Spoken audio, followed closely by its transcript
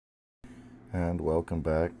And welcome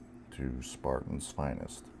back to Spartans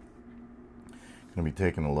Finest. Going to be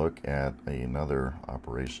taking a look at another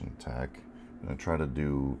operation attack. I'm going to try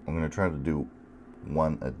to do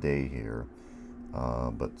one a day here,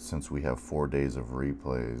 but since we have 4 days of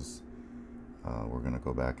replays, we're going to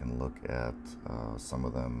go back and look at some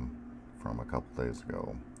of them from a couple days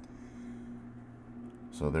ago.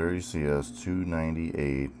 So there you see us,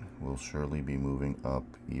 298. We'll surely be moving up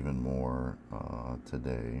even more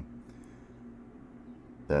today.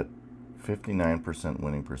 That 59%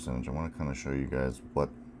 winning percentage, I want to kind of show you guys what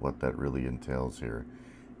that really entails here.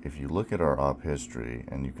 If you look at our op history,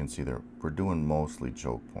 and you can see there, we're doing mostly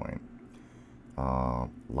choke point.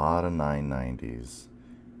 Lot of 990s.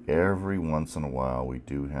 Every once in a while, we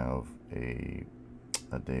do have a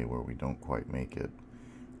day where we don't quite make it.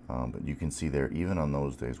 But you can see there, even on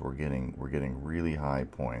those days, we're getting really high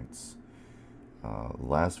points.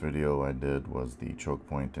 Last video I did was the choke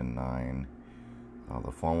point in 9.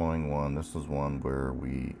 The following one, this is one where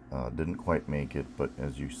we didn't quite make it, but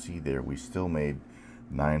as you see there, we still made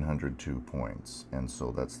 902 points. And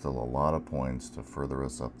so that's still a lot of points to further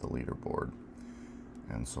us up the leaderboard.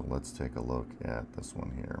 And so let's take a look at this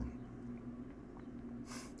one here.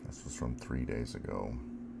 This was from 3 days ago.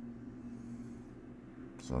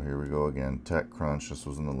 So here we go again, Tech Crunch. This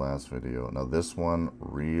was in the last video. Now this one,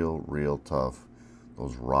 real tough.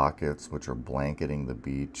 Those rockets, which are blanketing the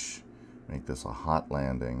beach, make this a hot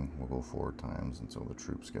landing. We'll go 4 times until the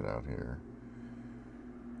troops get out here.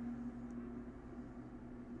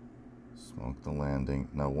 Smoke the landing.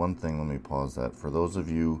 Now one thing, let me pause that. For those of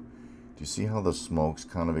you, do you see how the smokes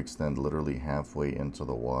kind of extend literally halfway into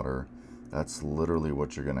the water? That's literally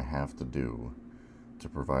what you're going to have to do to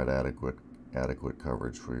provide adequate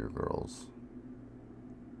coverage for your girls.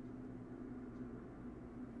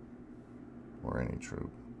 Or any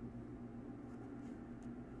troop.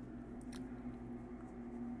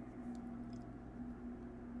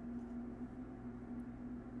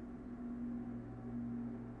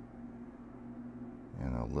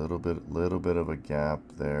 And a little bit of a gap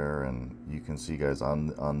there, and you can see, guys,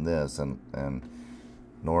 on this, and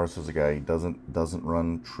Norris is a guy, he doesn't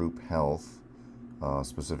run troop health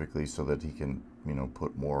specifically so that he can, you know,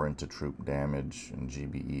 put more into troop damage and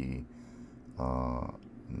GBE.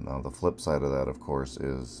 Now the flip side of that, of course,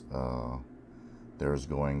 is there's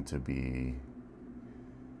going to be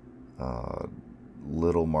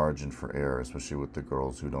little margin for error, especially with the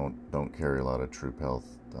girls who don't carry a lot of troop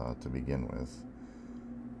health to begin with.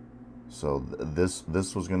 So this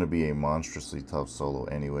was going to be a monstrously tough solo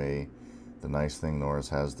anyway. The nice thing Norris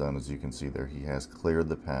has done, as you can see there, he has cleared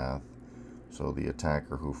the path, so the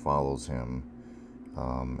attacker who follows him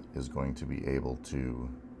is going to be able to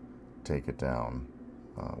take it down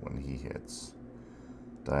when he hits.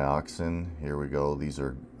 Dioxin, here we go. These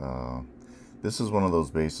are this is one of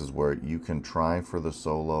those bases where you can try for the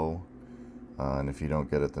solo, and if you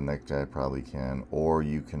don't get it, the next guy probably can, or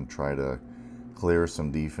you can try to clear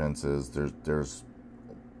some defenses. There's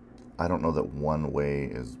I don't know that one way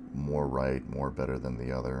is more better than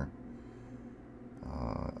the other.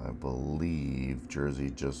 I believe Jersey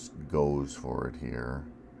just goes for it here.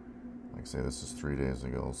 Like I say, this is 3 days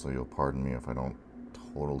ago, so you'll pardon me if I don't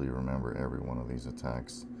totally remember every one of these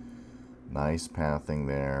attacks. Nice pathing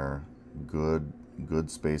there. Good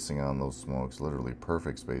spacing on those smokes. Literally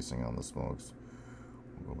perfect spacing on the smokes.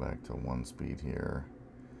 We'll go back to 1 speed here.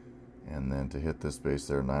 And then to hit this base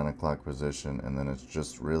there, 9 o'clock position, and then it's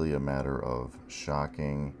just really a matter of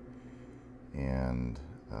shocking. And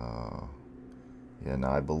yeah,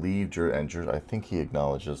 now I believe I think he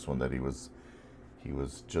acknowledged this one, that he was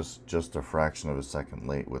just a fraction of a second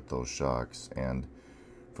late with those shocks. And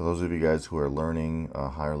for those of you guys who are learning a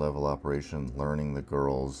higher level operation, learning the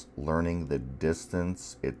girls, learning the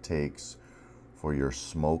distance it takes for your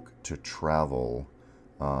smoke to travel,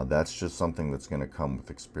 that's just something that's going to come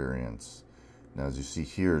with experience. Now, as you see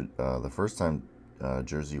here, the first time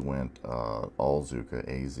Jersey went all Zuka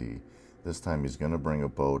AZ, this time he's going to bring a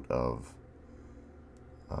boat of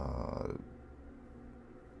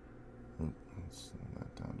let's slow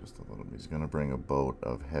that down just a little bit. He's going to bring a boat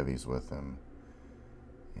of heavies with him,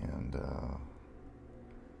 and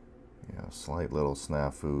yeah, slight little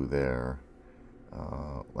snafu there.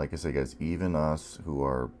 Like I say, guys, even us who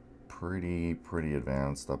are pretty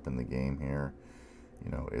advanced up in the game here,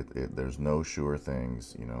 you know, there's no sure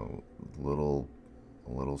things. You know, little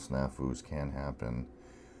snafus can happen.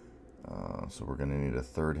 So we're going to need a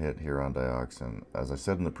 3rd hit here on Dioxin. As I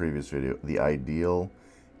said in the previous video, the ideal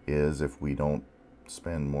is if we don't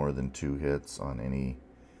spend more than 2 hits on any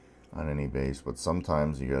base, but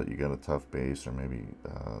sometimes you got a tough base, or maybe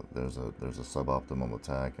there's a suboptimal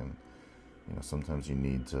attack, and You know, sometimes you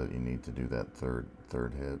need to do that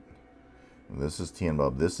third hit. And this is Tien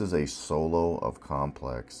Bob. This is a solo of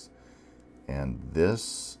complex, and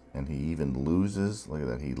he even loses. Look at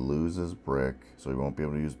that. He loses brick, so he won't be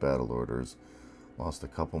able to use battle orders. Lost a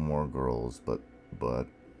couple more girls, but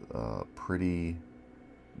pretty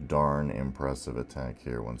darn impressive attack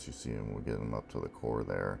here. Once you see him, we'll get him up to the core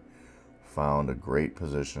there. Found a great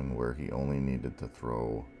position where he only needed to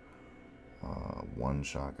throw one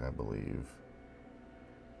shock, I believe,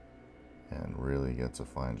 and really gets a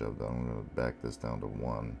fine job done. I'm going to back this down to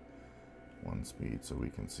one speed so we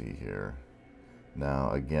can see here.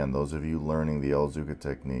 Now, again, those of you learning the Elzuka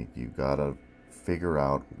technique, you got to figure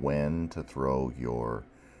out when to throw your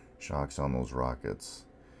shocks on those rockets.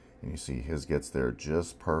 And you see his gets there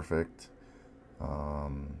just perfect.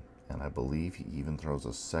 And I believe he even throws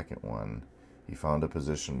a second one. He found a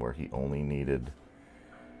position where he only needed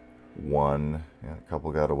one. Yeah, a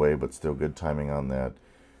couple got away, but still good timing on that.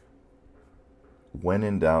 When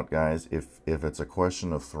in doubt, guys, if it's a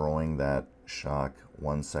question of throwing that shock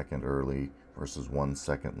 1 second early versus 1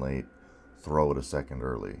 second late, throw it a second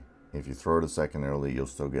early. If you throw it a second early, you'll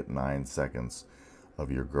still get 9 seconds of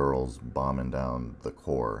your girls bombing down the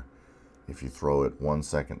core. If you throw it 1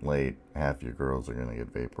 second late, half your girls are going to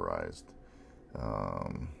get vaporized.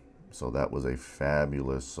 So that was a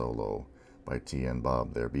fabulous solo by Tien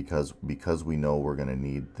Bob there, because we know we're going to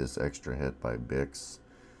need this extra hit by Bix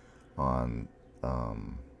on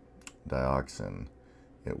Dioxin.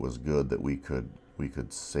 It was good that we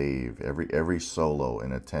could save every solo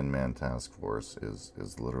in a 10-man task force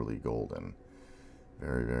is literally golden.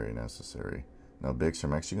 Very, very necessary. Now Bix,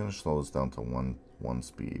 I'm actually going to slow this down to one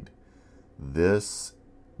speed. This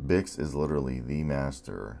Bix is literally the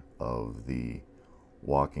master of the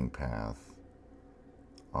walking path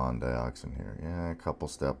on Dioxin here. Yeah, a couple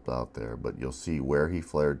steps out there, but you'll see where he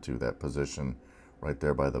flared to, that position right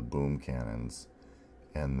there by the boom cannons,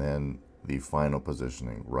 and then the final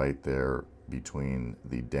positioning right there between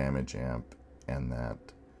the damage amp and that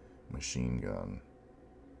machine gun.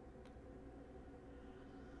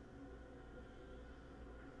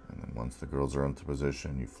 And then once the girls are into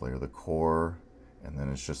position, you flare the core, and then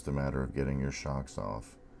it's just a matter of getting your shocks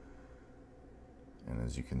off. And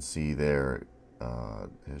as you can see there,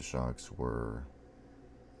 his shocks were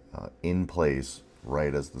in place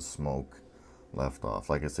right as the smoke left off.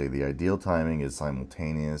 Like I say, the ideal timing is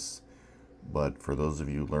simultaneous, but for those of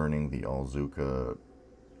you learning the Elzuka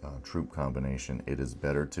troop combination, it is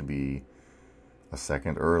better to be a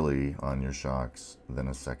second early on your shocks than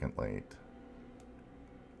a second late.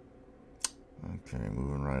 Okay,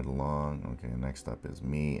 moving right along. Okay, next up is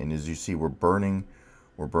me, and as you see, we're burning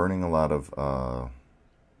a lot of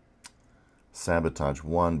sabotage.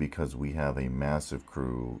 One, because we have a massive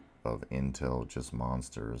crew of intel, just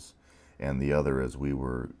monsters, and the other is we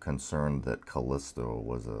were concerned that Callisto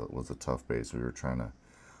was a tough base. We were trying to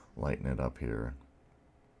lighten it up here.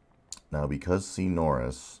 Now, because C.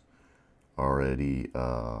 Norris already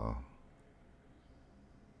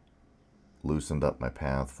loosened up my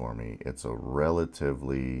path for me, it's a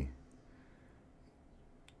relatively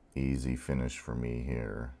easy finish for me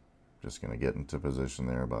here. Just going to get into position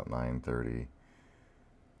there about 9:30.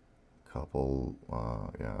 Couple,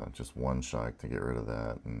 yeah, just one shock to get rid of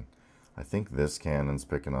that. And I think this cannon's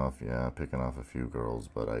picking off a few girls,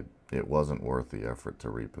 but it wasn't worth the effort to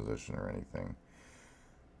reposition or anything.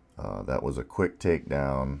 That was a quick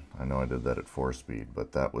takedown. I know I did that at 4 speed,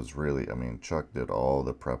 but that was really, I mean, Chuck did all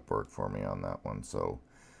the prep work for me on that one, so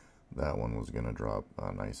that one was going to drop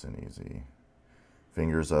nice and easy.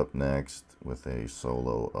 Fingers up next with a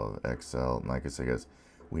solo of XL. And like I said, guys,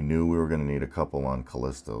 we knew we were going to need a couple on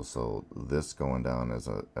Callisto, so this going down as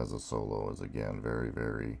a solo is, again, very,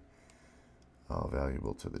 very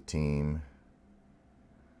valuable to the team.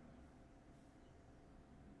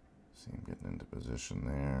 See him getting into position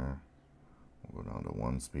there. We'll go down to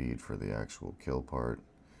 1 speed for the actual kill part.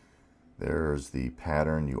 There's the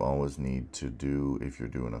pattern you always need to do if you're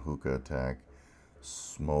doing a hookah attack.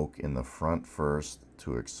 Smoke in the front first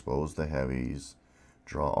to expose the heavies,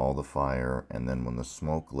 draw all the fire, and then when the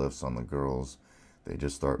smoke lifts on the girls, they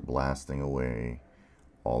just start blasting away.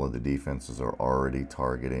 All of the defenses are already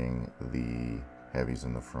targeting the heavies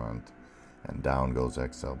in the front, and down goes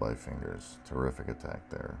XL by fingers. Terrific attack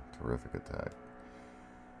there. Terrific attack.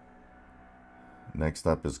 Next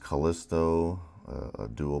up is Callisto, a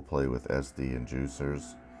dual play with SD and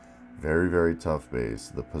Juicers. Very, very tough base.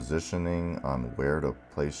 The positioning on where to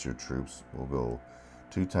place your troops will go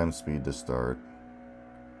 2 times speed to start.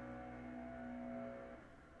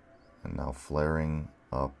 And now flaring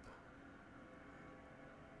up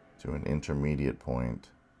to an intermediate point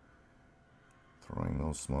Throwing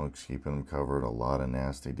those smokes, keeping them covered. A lot of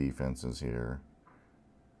nasty defenses here.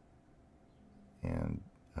 And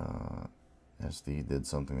SD did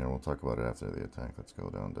something there. We'll talk about it after the attack. Let's go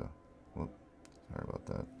down to... Whoop, sorry about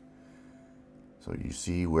that. So you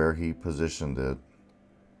see where he positioned it.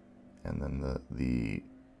 And then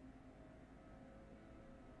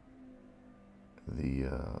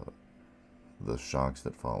the shocks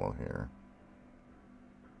that follow here.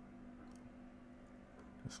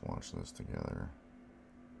 Just watch this together.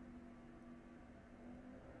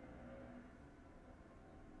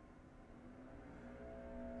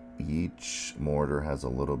 Each mortar has a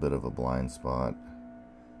little bit of a blind spot.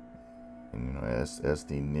 And you know,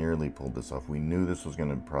 SD nearly pulled this off. We knew this was going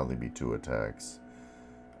to probably be 2 attacks.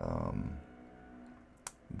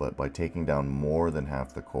 But by taking down more than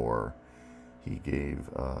half the core, he gave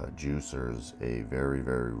Juicers a very,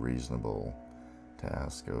 very reasonable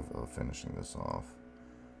task of finishing this off.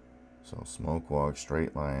 So smoke walk,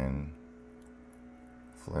 straight line,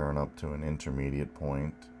 flaring up to an intermediate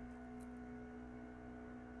point,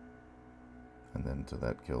 and then to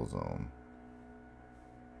that kill zone.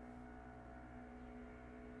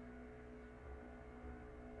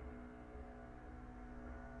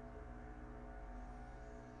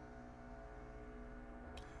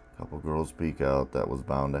 Couple girls peek out. That was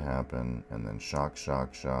bound to happen. And then shock,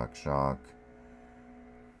 shock, shock, shock.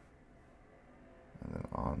 And then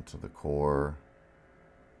on to the core.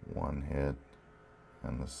 1 hit.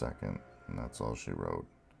 And the second. And that's all she wrote.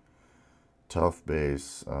 Tough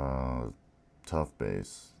base. Tough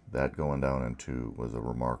base. That going down in 2 was a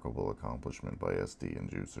remarkable accomplishment by SD and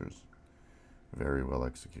Juicers. Very well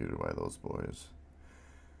executed by those boys.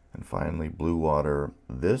 And finally, Blue Water.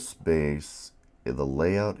 This base... The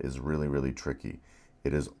layout is really, really tricky.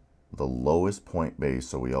 It is the lowest point base,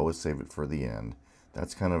 so we always save it for the end.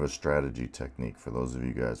 That's kind of a strategy technique for those of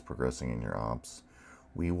you guys progressing in your ops.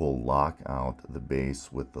 We will lock out the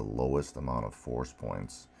base with the lowest amount of force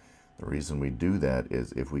points. The reason we do that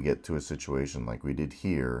is if we get to a situation like we did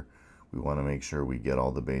here, we want to make sure we get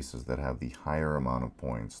all the bases that have the higher amount of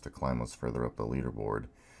points to climb us further up the leaderboard.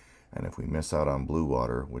 And if we miss out on Blue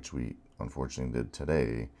Water, which we unfortunately did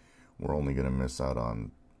today, we're only going to miss out on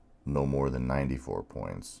no more than 94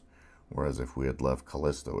 points. Whereas if we had left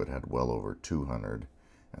Callisto, it had well over 200,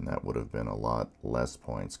 and that would have been a lot less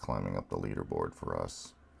points climbing up the leaderboard for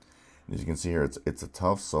us. And as you can see here, it's a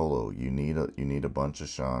tough solo. You need a bunch of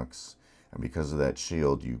shocks, and because of that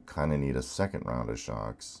shield, you kind of need a second round of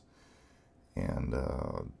shocks. And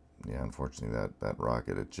yeah, unfortunately, that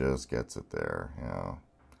rocket, it just gets it there. Yeah.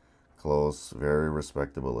 Close, very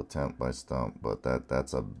respectable attempt by Stump, but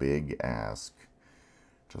that's a big ask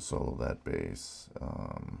to solo that base.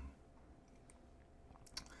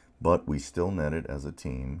 But we still netted as a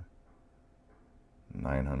team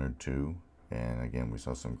 902, and again we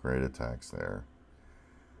saw some great attacks there.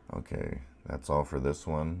 Okay, that's all for this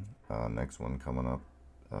one. Next one coming up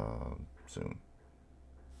soon.